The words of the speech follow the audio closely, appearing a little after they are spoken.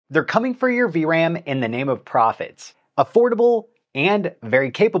They're coming for your VRAM in the name of profits. Affordable and very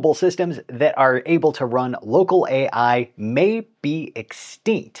capable systems that are able to run local AI may be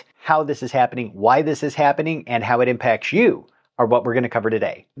extinct. How this is happening, why this is happening, and how it impacts you are what we're going to cover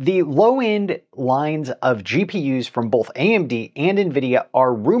today. The low-end lines of GPUs from both AMD and NVIDIA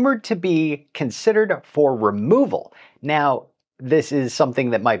are rumored to be considered for removal. Now, this is something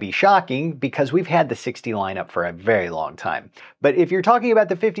that might be shocking because we've had the 60 lineup for a very long time. But if you're talking about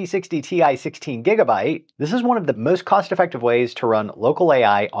the 5060 Ti 16GB, this is one of the most cost-effective ways to run local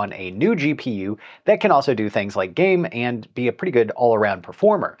AI on a new GPU that can also do things like game and be a pretty good all-around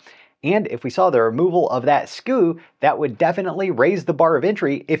performer. And if we saw the removal of that SKU, that would definitely raise the bar of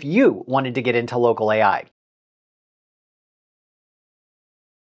entry if you wanted to get into local AI.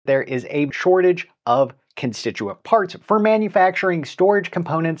 There is a shortage of constituent parts for manufacturing storage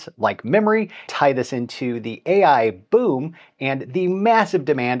components like memory. Tie this into the AI boom and the massive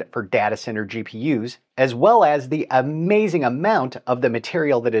demand for data center GPUs, as well as the amazing amount of the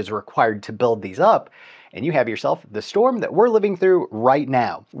material that is required to build these up. And you have yourself the storm that we're living through right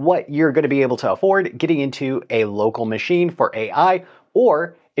now. What you're going to be able to afford getting into a local machine for AI,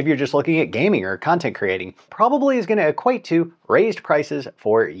 or if you're just looking at gaming or content creating, probably is going to equate to raised prices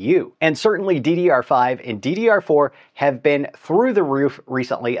for you. And certainly DDR5 and DDR4 have been through the roof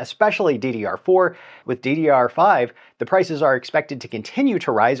recently, especially DDR4. With DDR5, the prices are expected to continue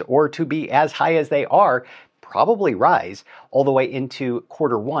to rise or to be as high as they are, probably rise all the way into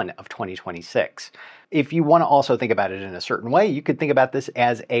Q1 of 2026. If you want to also think about it in a certain way, you could think about this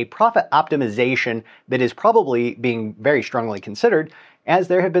as a profit optimization that is probably being very strongly considered, as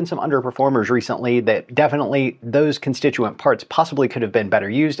there have been some underperformers recently that definitely those constituent parts possibly could have been better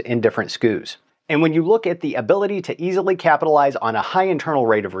used in different SKUs. And when you look at the ability to easily capitalize on a high internal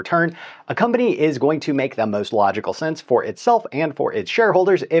rate of return, a company is going to make the most logical sense for itself and for its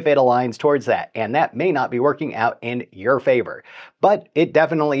shareholders if it aligns towards that. And that may not be working out in your favor, but it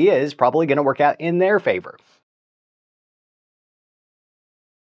definitely is probably going to work out in their favor.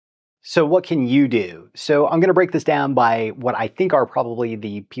 So what can you do? So I'm going to break this down by what I think are probably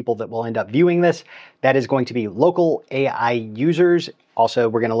the people that will end up viewing this. That is going to be local AI users. Also,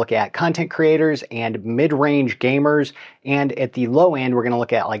 we're going to look at content creators and mid-range gamers. And at the low end, we're going to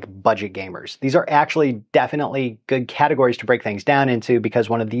look at like budget gamers. These are actually definitely good categories to break things down into, because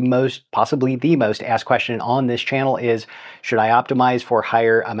one of the most, possibly the most asked question on this channel is, should I optimize for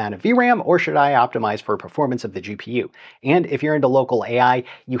higher amount of VRAM or should I optimize for performance of the GPU? And if you're into local AI,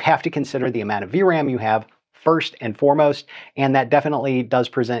 you have to consider the amount of VRAM you have first and foremost, and that definitely does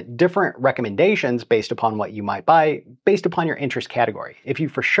present different recommendations based upon what you might buy, based upon your interest category. If you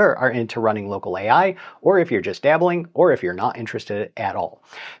for sure are into running local AI, or if you're just dabbling, or if you're not interested at all.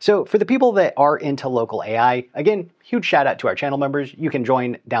 So for the people that are into local AI, again, huge shout out to our channel members. You can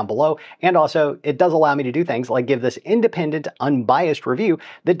join down below. And also it does allow me to do things like give this independent, unbiased review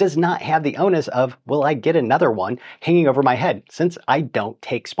that does not have the onus of, will I get another one hanging over my head, since I don't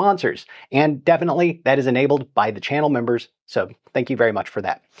take sponsors. And definitely that is enabled by the channel members. So thank you very much for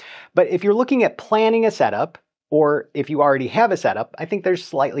that. But if you're looking at planning a setup, or if you already have a setup, I think there's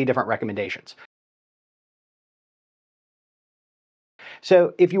slightly different recommendations.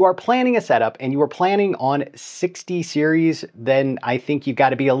 So if you are planning a setup and you are planning on 60 series, then I think you've got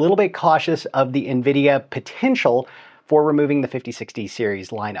to be a little bit cautious of the NVIDIA potential for removing the 5060 series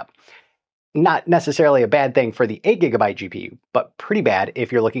lineup. Not necessarily a bad thing for the 8GB GPU, but pretty bad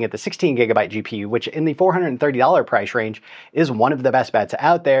if you're looking at the 16GB GPU, which in the $430 price range is one of the best bets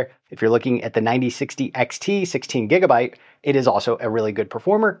out there. If you're looking at the 9060 XT 16GB, it is also a really good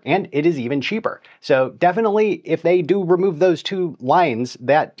performer, and it is even cheaper. So definitely, if they do remove those two lines,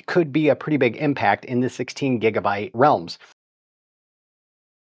 that could be a pretty big impact in the 16GB realms.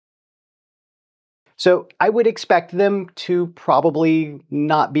 So I would expect them to probably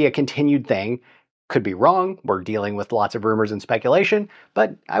not be a continued thing. Could be wrong. We're dealing with lots of rumors and speculation,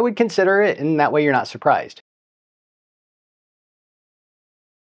 but I would consider it, and that way you're not surprised.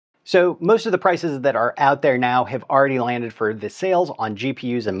 So most of the prices that are out there now have already landed for the sales on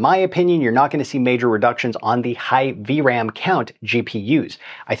GPUs. In my opinion, you're not going to see major reductions on the high VRAM count GPUs.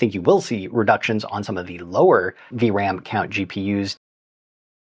 I think you will see reductions on some of the lower VRAM count GPUs.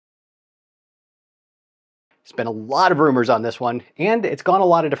 There's been a lot of rumors on this one, and it's gone a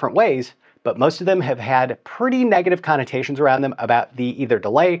lot of different ways, but most of them have had pretty negative connotations around them about the either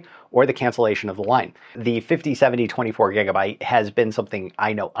delay or the cancellation of the line. The 5070 24GB has been something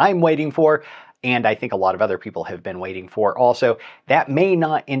I know I'm waiting for, and I think a lot of other people have been waiting for also. That may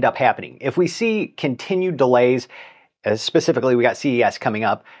not end up happening. If we see continued delays, Specifically, we got CES coming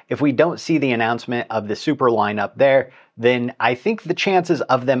up. If we don't see the announcement of the Super lineup there, then I think the chances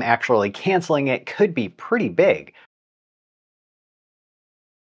of them actually canceling it could be pretty big.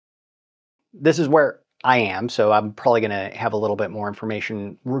 This is where I am, so I'm probably going to have a little bit more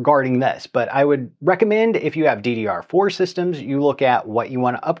information regarding this, but I would recommend if you have DDR4 systems, you look at what you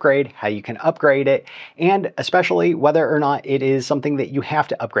want to upgrade, how you can upgrade it, and especially whether or not it is something that you have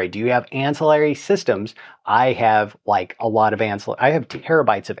to upgrade. Do you have ancillary systems? I have like a lot of I have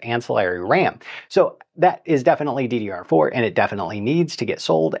terabytes of ancillary RAM. So that is definitely DDR4, and it definitely needs to get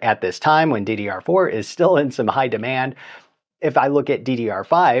sold at this time when DDR4 is still in some high demand. If I look at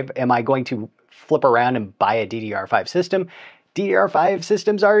DDR5, am I going to flip around and buy a DDR5 system? DDR5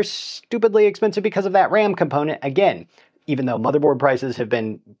 systems are stupidly expensive because of that RAM component. Again, even though motherboard prices have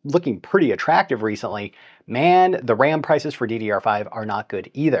been looking pretty attractive recently, man, the RAM prices for DDR5 are not good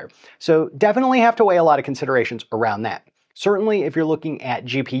either. So definitely have to weigh a lot of considerations around that. Certainly, if you're looking at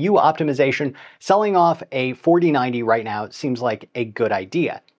GPU optimization, selling off a 4090 right now seems like a good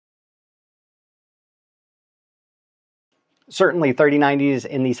idea. Certainly 3090s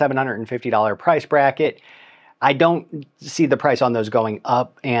in the $750 price bracket. I don't see the price on those going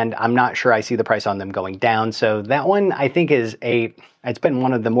up, and I'm not sure I see the price on them going down. So that one I think it's been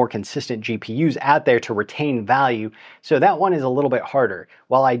one of the more consistent GPUs out there to retain value. So that one is a little bit harder.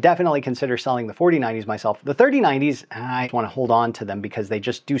 While I definitely consider selling the 4090s myself, the 3090s, I want to hold on to them because they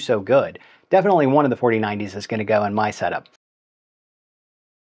just do so good. Definitely one of the 4090s is going to go in my setup.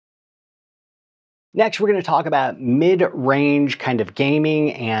 Next, we're going to talk about mid-range kind of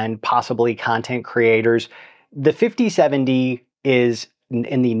gaming and possibly content creators. The 5070 is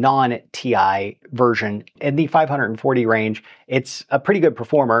in the non-TI version. In the 540 range, it's a pretty good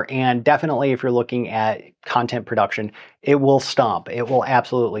performer, and definitely if you're looking at content production, it will stomp. It will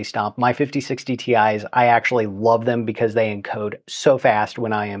absolutely stomp. My 5060 Ti's, I actually love them because they encode so fast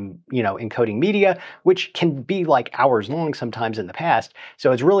when I am, encoding media, which can be like hours long sometimes in the past.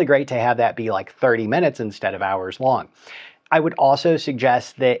 So it's really great to have that be like 30 minutes instead of hours long. I would also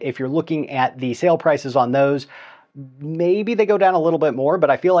suggest that if you're looking at the sale prices on those, maybe they go down a little bit more, but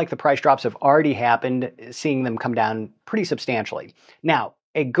I feel like the price drops have already happened, seeing them come down pretty substantially. Now,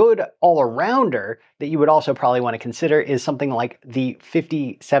 a good all-arounder that you would also probably want to consider is something like the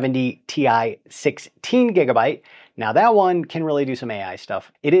 5070 Ti 16 gigabyte. Now that one can really do some AI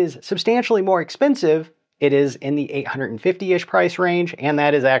stuff. It is substantially more expensive. It is in the 850-ish price range, and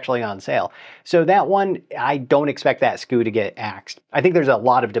that is actually on sale. So that one, I don't expect that SKU to get axed. I think there's a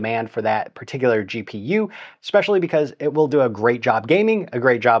lot of demand for that particular GPU, especially because it will do a great job gaming, a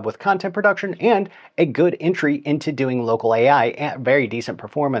great job with content production, and a good entry into doing local AI at very decent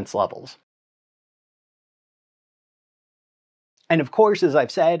performance levels. And of course, as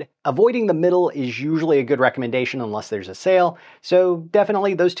I've said, avoiding the middle is usually a good recommendation unless there's a sale. So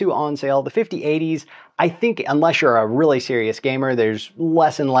definitely those two on sale. The 5080s, I think unless you're a really serious gamer, there's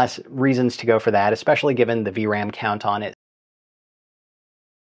less and less reasons to go for that, especially given the VRAM count on it.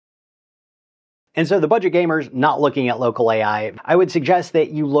 And so the budget gamers not looking at local AI, I would suggest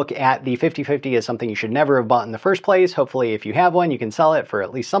that you look at the 5050 as something you should never have bought in the first place. Hopefully, if you have one, you can sell it for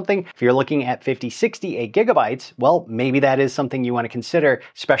at least something. If you're looking at 5060 8 gigabytes, well, maybe that is something you want to consider,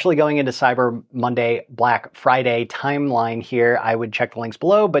 especially going into Cyber Monday, Black Friday timeline here. I would check the links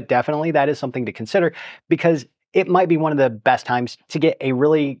below, but definitely that is something to consider because it might be one of the best times to get a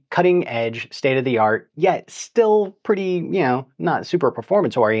really cutting edge, state of the art, yet still pretty, not super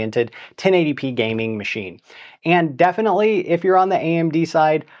performance oriented 1080p gaming machine. And definitely if you're on the AMD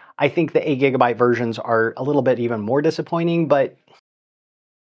side, I think the 8 gigabyte versions are a little bit even more disappointing, but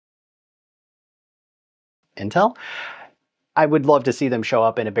Intel, I would love to see them show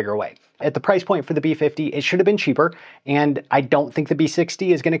up in a bigger way. At the price point for the B50, it should have been cheaper, and I don't think the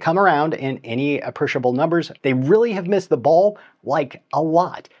B60 is going to come around in any appreciable numbers. They really have missed the ball, like a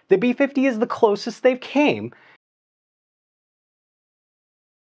lot. The B50 is the closest they've came.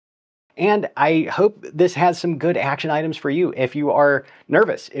 And I hope this has some good action items for you. If you are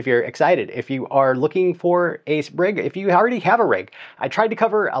nervous, if you're excited, if you are looking for a rig, if you already have a rig. I tried to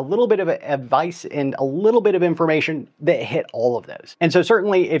cover a little bit of advice and a little bit of information that hit all of those. And so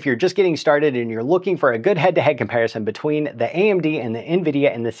certainly if you're just getting started and you're looking for a good head-to-head comparison between the AMD and the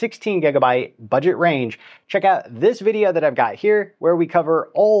NVIDIA in the 16 gigabyte budget range, check out this video that I've got here where we cover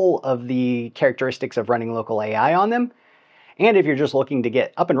all of the characteristics of running local AI on them. And if you're just looking to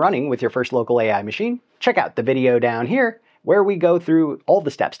get up and running with your first local AI machine, check out the video down here where we go through all the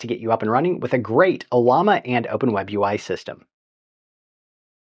steps to get you up and running with a great Ollama and OpenWeb UI system.